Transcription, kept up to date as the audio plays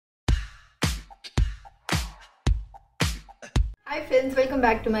Hi friends, welcome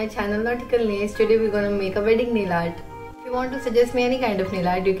back to my channel Nautical Nails. Today we're gonna make a wedding nail art. If you want to suggest me any kind of nail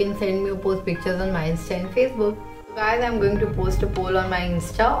art, you can send me or post pictures on my Insta and Facebook. So guys, I'm going to post a poll on my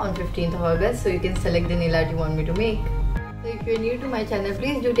Insta on 15th of August, so you can select the nail art you want me to make. So if you're new to my channel,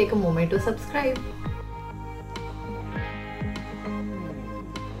 please do take a moment to subscribe.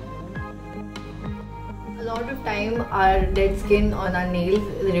 A lot of time our dead skin on our nails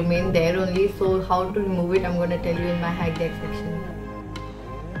remain there only, so how to remove it I'm going to tell you in my hack deck section.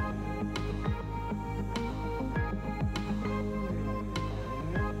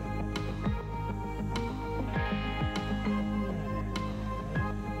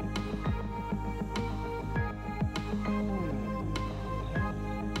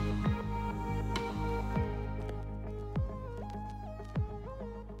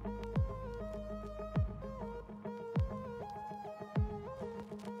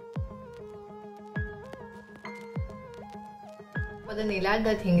 For the nail art,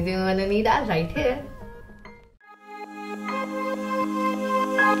 the things you're gonna need are right here.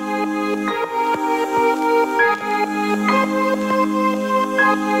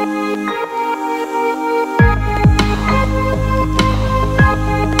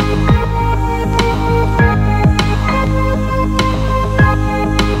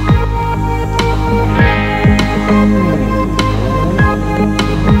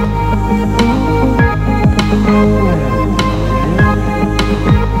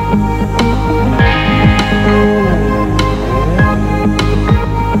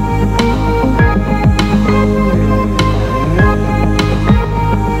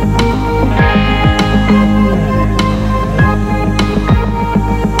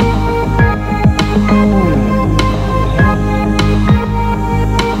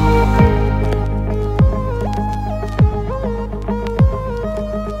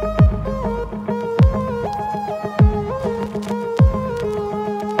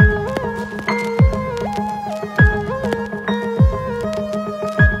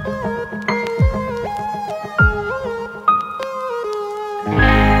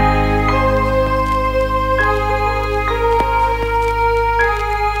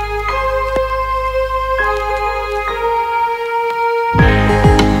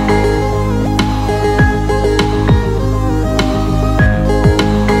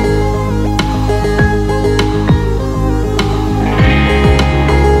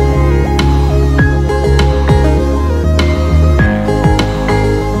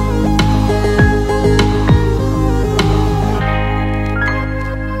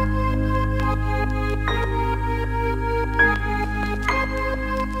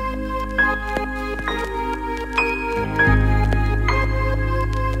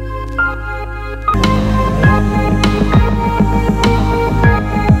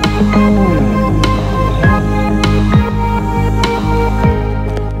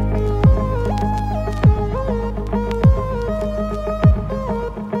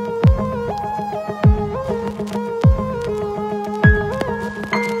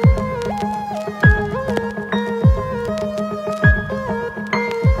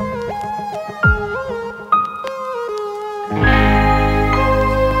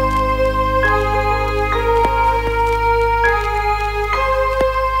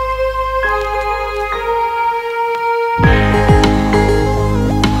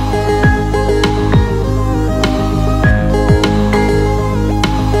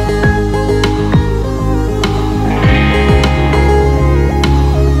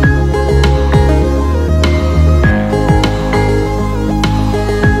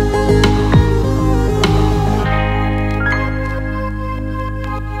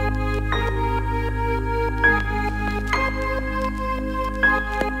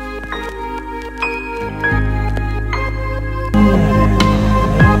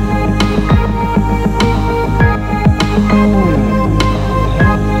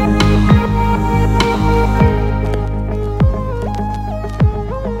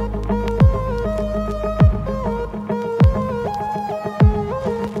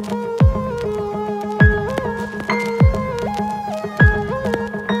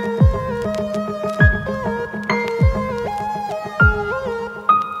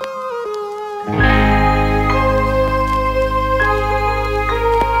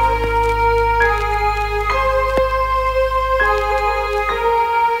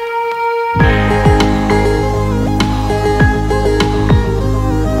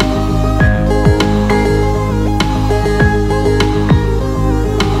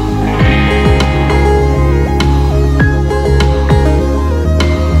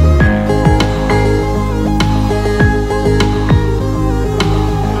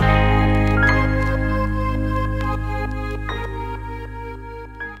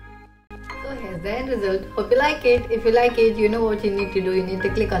 here's the end result. Hope you like it. If you like it, you know what you need to do. You need to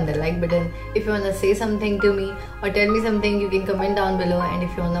click on the like button. If you wanna say something to me or tell me something, you can comment down below. And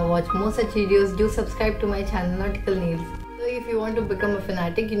if you wanna watch more such videos, do subscribe to my channel Nautical Nails. So if you want to become a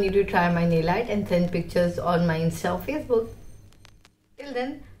fanatic, you need to try my nail art and send pictures on my Insta or Facebook. Till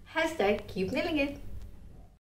then, hashtag keep nailing it.